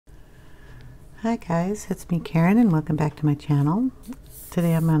Hi guys, it's me Karen and welcome back to my channel.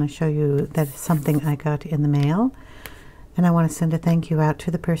 Today I'm going to show you that it's something I got in the mail, and I want to send a thank you out to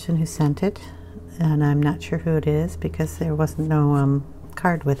the person who sent it, and I'm not sure who it is because there wasn't no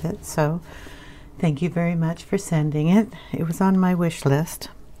card with it, so thank you very much for sending it. It was on my wish list,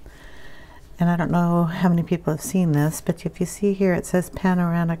 and I don't know how many people have seen this, but if you see here it says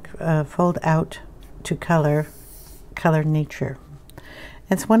panoramic fold out to color nature.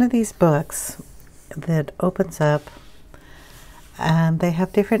 It's one of these books that opens up, and they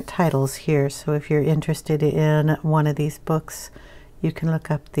have different titles here, so if you're interested in one of these books you can look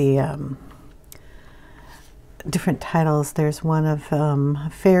up the different titles. There's one of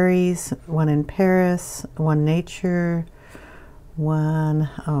fairies, one in Paris, one nature, one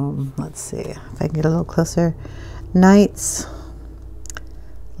let's see if I can get a little closer, nights,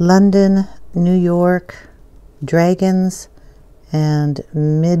 London, New York, dragons, and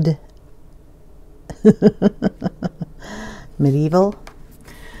medieval.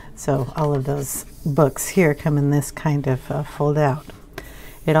 So all of those books here come in this kind of fold out.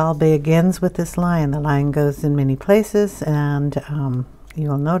 It all begins with this line. The line goes in many places, and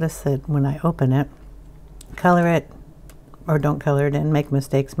you'll notice that when I open it, color it or don't color it in, make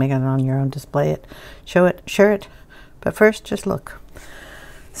mistakes, make it on your own, display it, show it, share it, but first just look.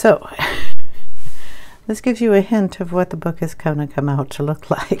 So this gives you a hint of what the book is going to come out to look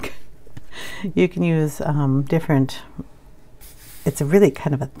like. You can use different, it's a really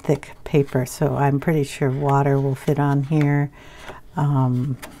kind of a thick paper, so I'm pretty sure water will fit on here.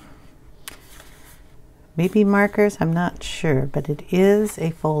 Maybe markers, I'm not sure, but it is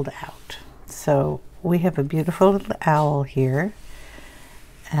a fold out. So we have a beautiful little owl here,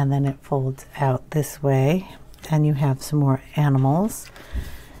 and then it folds out this way, and you have some more animals.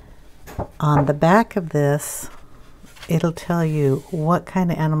 On the back of this, it'll tell you what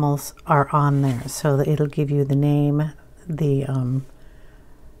kind of animals are on there. So that it'll give you the name, the,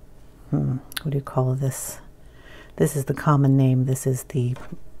 what do you call this? This is the common name. This is the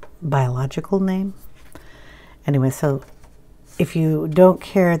biological name. Anyway, so if you don't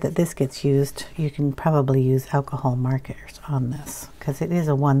care that this gets used, you can probably use alcohol markers on this because it is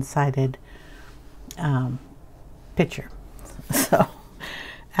a one-sided picture. So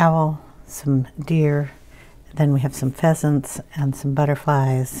owl, some deer, then we have some pheasants and some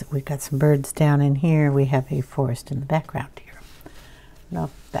butterflies. We've got some birds down in here. We have a forest in the background here. Now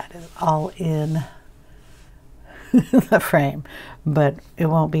that is all in the frame, but it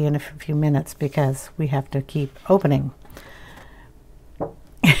won't be in a few minutes because we have to keep opening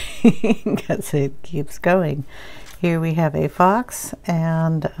because it keeps going. Here we have a fox,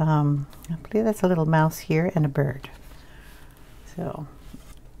 and I believe that's a little mouse here, and a bird. So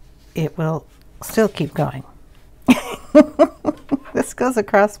it will still keep going. This goes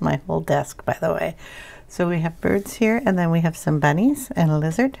across my whole desk, by the way. So we have birds here, and then we have some bunnies and a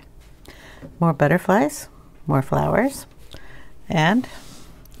lizard, more butterflies, more flowers, and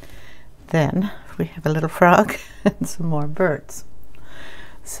then we have a little frog and some more birds.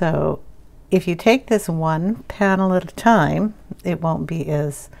 So if you take this one panel at a time, it won't be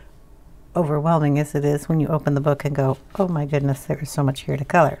as overwhelming as it is when you open the book and go, oh my goodness, there is so much here to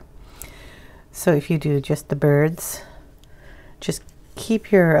color. So if you do just the birds, just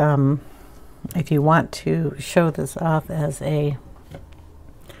keep your, if you want to show this off as a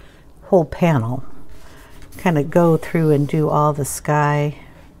whole panel, kind of go through and do all the sky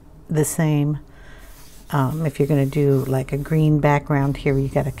the same. If you're going to do like a green background here, you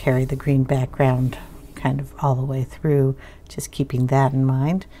got to carry the green background kind of all the way through, just keeping that in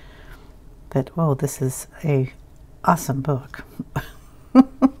mind. But oh, this is a awesome book.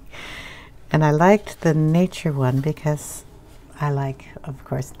 And I liked the nature one because I like, of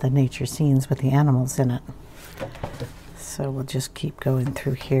course, the nature scenes with the animals in it. So we'll just keep going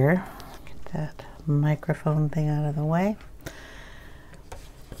through here. Get that microphone thing out of the way.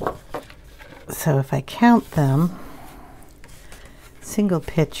 So if I count them, single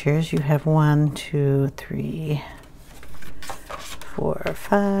pictures, you have 1, 2, 3, 4,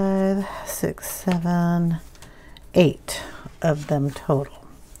 5, 6, 7, 8 of them total.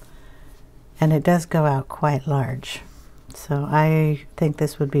 And it does go out quite large. So I think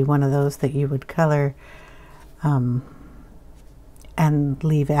this would be one of those that you would color and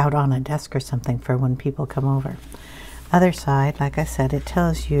leave out on a desk or something for when people come over. Other side, like I said, it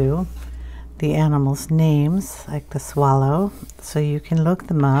tells you the animals' names, like the swallow, so you can look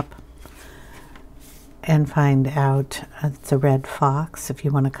them up and find out. It's a red fox if you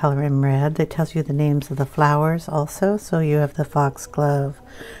want to color him red. It tells you the names of the flowers also, so you have the foxglove,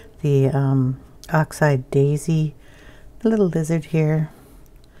 the oxeye daisy, the little lizard here,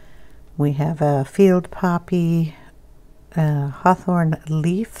 We have a field poppy, hawthorn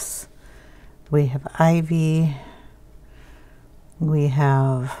leaves. We have ivy. We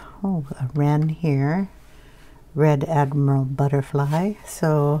have a wren here, red admiral butterfly.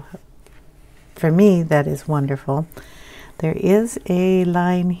 So for me, that is wonderful. There is a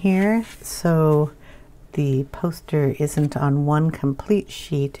line here, so the poster isn't on one complete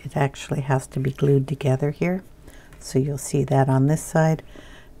sheet. It actually has to be glued together here. So you'll see that on this side.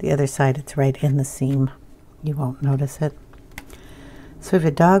 The other side, it's right in the seam. You won't notice it. So we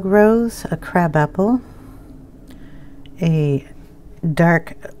have a dog rose, a crabapple, a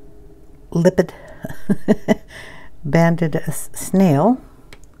dark lipped banded snail.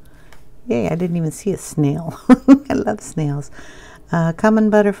 Yay, I didn't even see a snail. I love snails. Common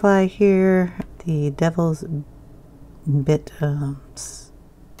butterfly here, the devil's bit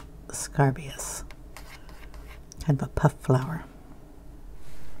scarbius, kind of a puff flower.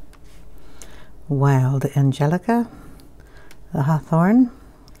 Wild angelica, the hawthorn,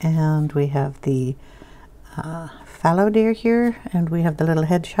 and we have the fallow deer here, and we have the little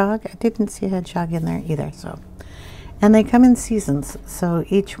hedgehog. I didn't see a hedgehog in there either. So, and they come in seasons, so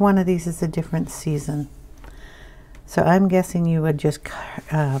each one of these is a different season. So I'm guessing you would just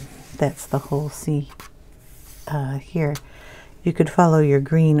that's the whole sea here. You could follow your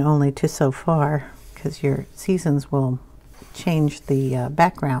green only to so far, because your seasons will change the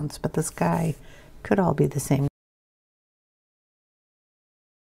backgrounds, but the sky could all be the same.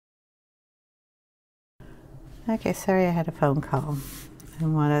 Okay, sorry I had a phone call.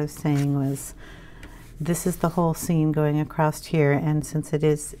 And what I was saying was, this is the whole scene going across here, and since it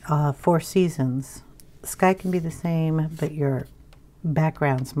is 4 seasons, the sky can be the same, but your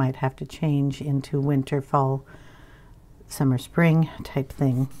backgrounds might have to change into winter, fall, summer, spring type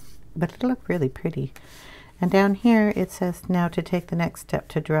thing. But it'll look really pretty. And down here it says now to take the next step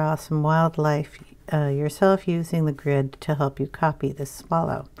to draw some wildlife yourself using the grid to help you copy this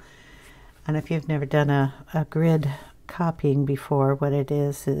swallow. And if you've never done a grid copying before, what it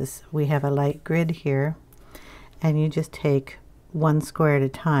is we have a light grid here, and you just take one square at a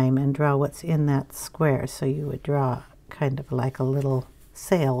time and draw what's in that square. So you would draw kind of like a little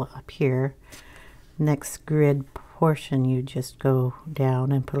sail up here. Next grid portion, you just go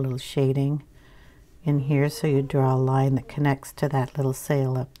down and put a little shading in here. So you draw a line that connects to that little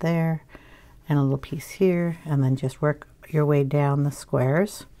sail up there, and a little piece here, and then just work your way down the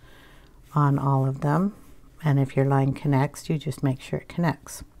squares on all of them. And if your line connects, you just make sure it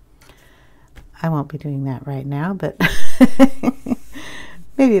connects. I won't be doing that right now, but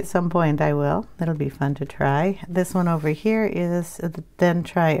maybe at some point I will. It'll be fun to try. This one over here is then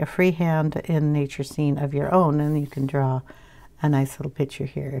try a freehand in nature scene of your own, and you can draw a nice little picture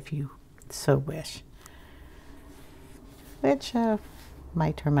here if you so wish, which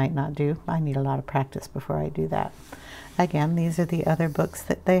might or might not do. I need a lot of practice before I do that. Again, these are the other books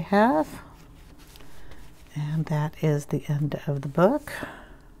that they have. And that is the end of the book.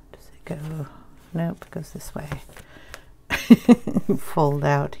 Does it go? Nope, it goes this way. Fold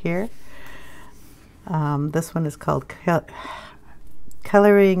out here. This one is called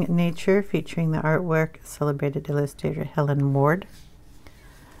Coloring Nature, featuring the artwork of celebrated illustrator Helen Ward.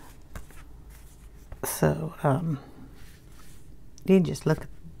 So you just look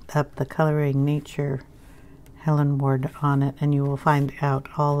up the Coloring Nature Helen Ward on it, and you will find out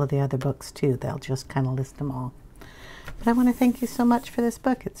all of the other books too. They'll just kind of list them all. But I want to thank you so much for this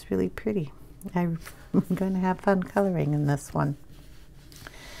book. It's really pretty. I'm going to have fun coloring in this one.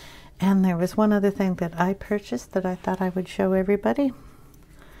 And there was one other thing that I purchased that I thought I would show everybody.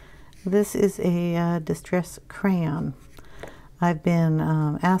 This is a distress crayon. I've been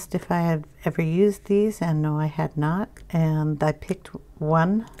asked if I had ever used these, and no, I had not. And I picked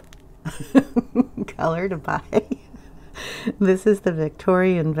one color to buy. This is the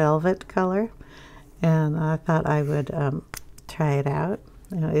Victorian Velvet color, and I thought I would try it out.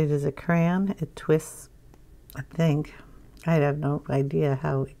 It is a crayon. It twists, I think. I have no idea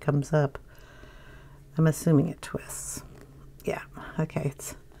how it comes up. I'm assuming it twists. Yeah, okay,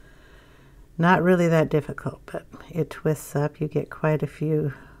 it's not really that difficult, but it twists up. You get quite a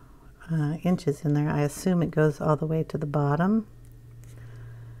few inches in there. I assume it goes all the way to the bottom.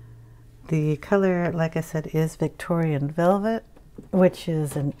 The color, like I said, is Victorian Velvet, which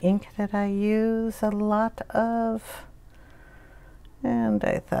is an ink that I use a lot of. And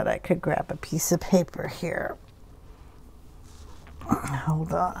I thought I could grab a piece of paper here.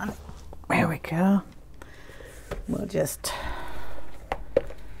 Hold on. There we go. We'll just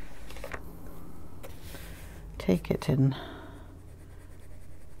take it and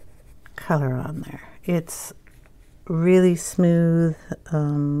color on there. It's really smooth.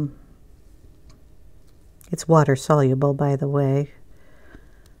 It's water soluble, by the way.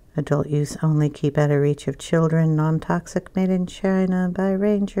 Adult use only, keep out of reach of children, non-toxic, made in China by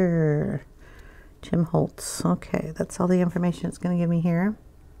Ranger. Jim Holtz. Okay, that's all the information it's going to give me here.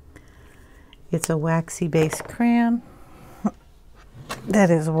 It's a waxy base crayon that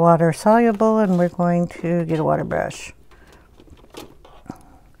is water soluble, and we're going to get a water brush.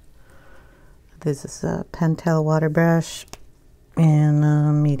 This is a Pentel water brush in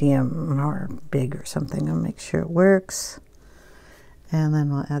a medium or big or something. I'll make sure it works. And then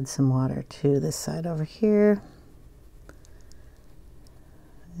we'll add some water to this side over here.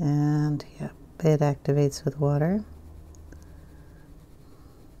 And yeah, it activates with water.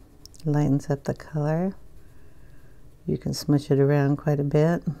 Lightens up the color. You can smoosh it around quite a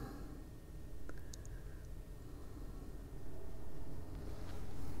bit.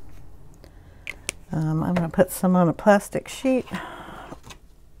 I'm going to put some on a plastic sheet.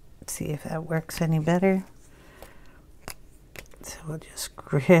 See if that works any better. So we'll just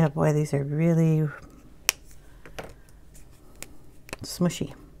grab, boy, these are really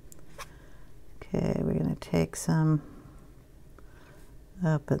smushy. Okay, we're going to take some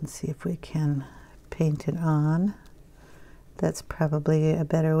up and see if we can paint it on. That's probably a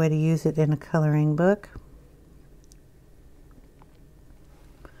better way to use it in a coloring book.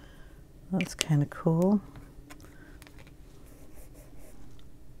 That's kind of cool.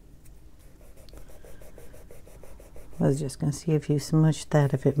 I was just going to see if you smush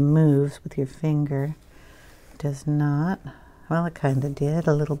that, if it moves with your finger. It does not. Well, it kind of did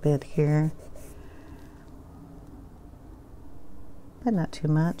a little bit here, but not too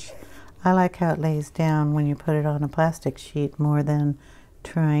much. I like how it lays down when you put it on a plastic sheet more than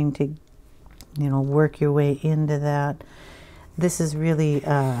trying to, you know, work your way into that. This is really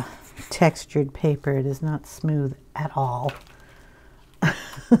textured paper. It is not smooth at all.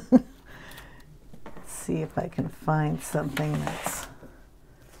 Let's see if I can find something that's,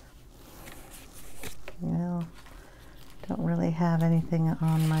 well, don't really have anything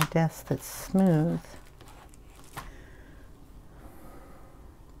on my desk that's smooth.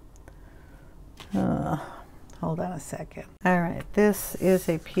 Hold on a second. All right, this is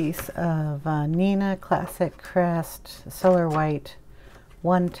a piece of Neenah Classic Crest Solar White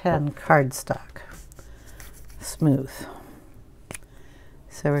 110 cardstock, smooth.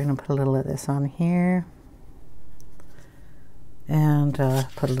 So we're going to put a little of this on here, and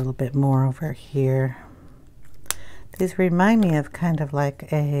put a little bit more over here. These remind me of kind of like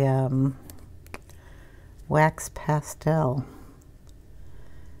a wax pastel.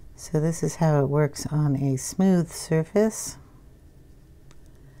 So this is how it works on a smooth surface.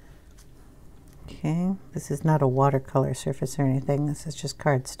 Okay, this is not a watercolor surface or anything. This is just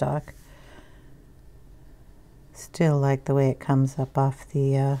cardstock. Still like the way it comes up off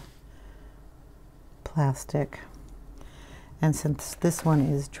the plastic. And since this one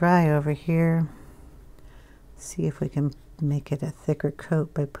is dry over here, see if we can make it a thicker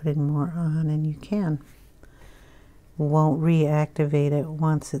coat by putting more on, and you can. Won't reactivate it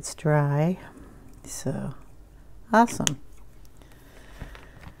once it's dry. So awesome.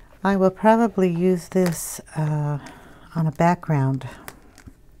 I will probably use this on a background.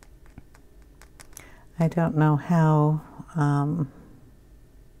 I don't know how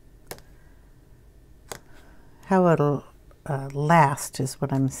it'll last is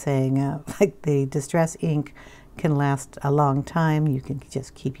what I'm saying. Like the Distress ink can last a long time. You can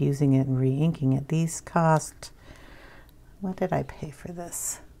just keep using it and re-inking it. These cost, what did I pay for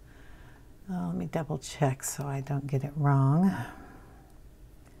this? Oh, let me double check so I don't get it wrong.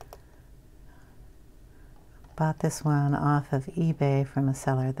 Bought this one off of eBay from a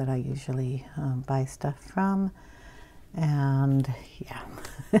seller that I usually buy stuff from. And yeah,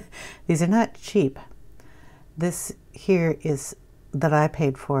 these are not cheap. This here is, that I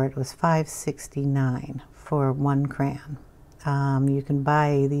paid for it, was $5.69 for one crayon. You can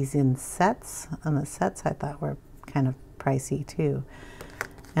buy these in sets, and the sets I thought were kind of pricey too.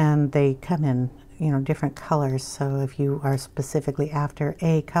 And they come in, you know, different colors, so if you are specifically after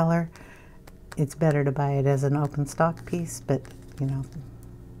a color, it's better to buy it as an open stock piece. But you know,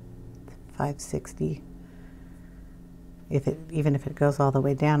 $5.60, even if it goes all the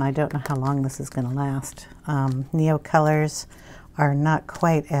way down. I don't know how long this is going to last. Neo colors are not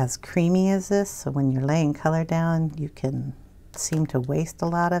quite as creamy as this, so when you're laying color down, you can seem to waste a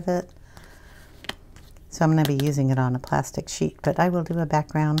lot of it. So I'm going to be using it on a plastic sheet, but I will do a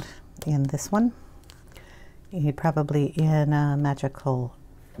background in this one, probably in Magical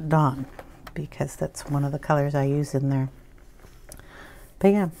Dawn, because that's one of the colors I use in there. But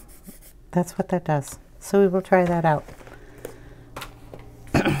yeah, that's what that does. So we will try that out.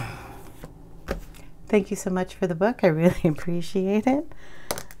 Thank you so much for the book. I really appreciate it.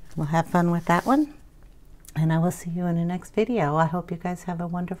 We'll have fun with that one. And I will see you in the next video. I hope you guys have a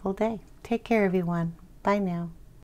wonderful day. Take care, everyone. Bye now.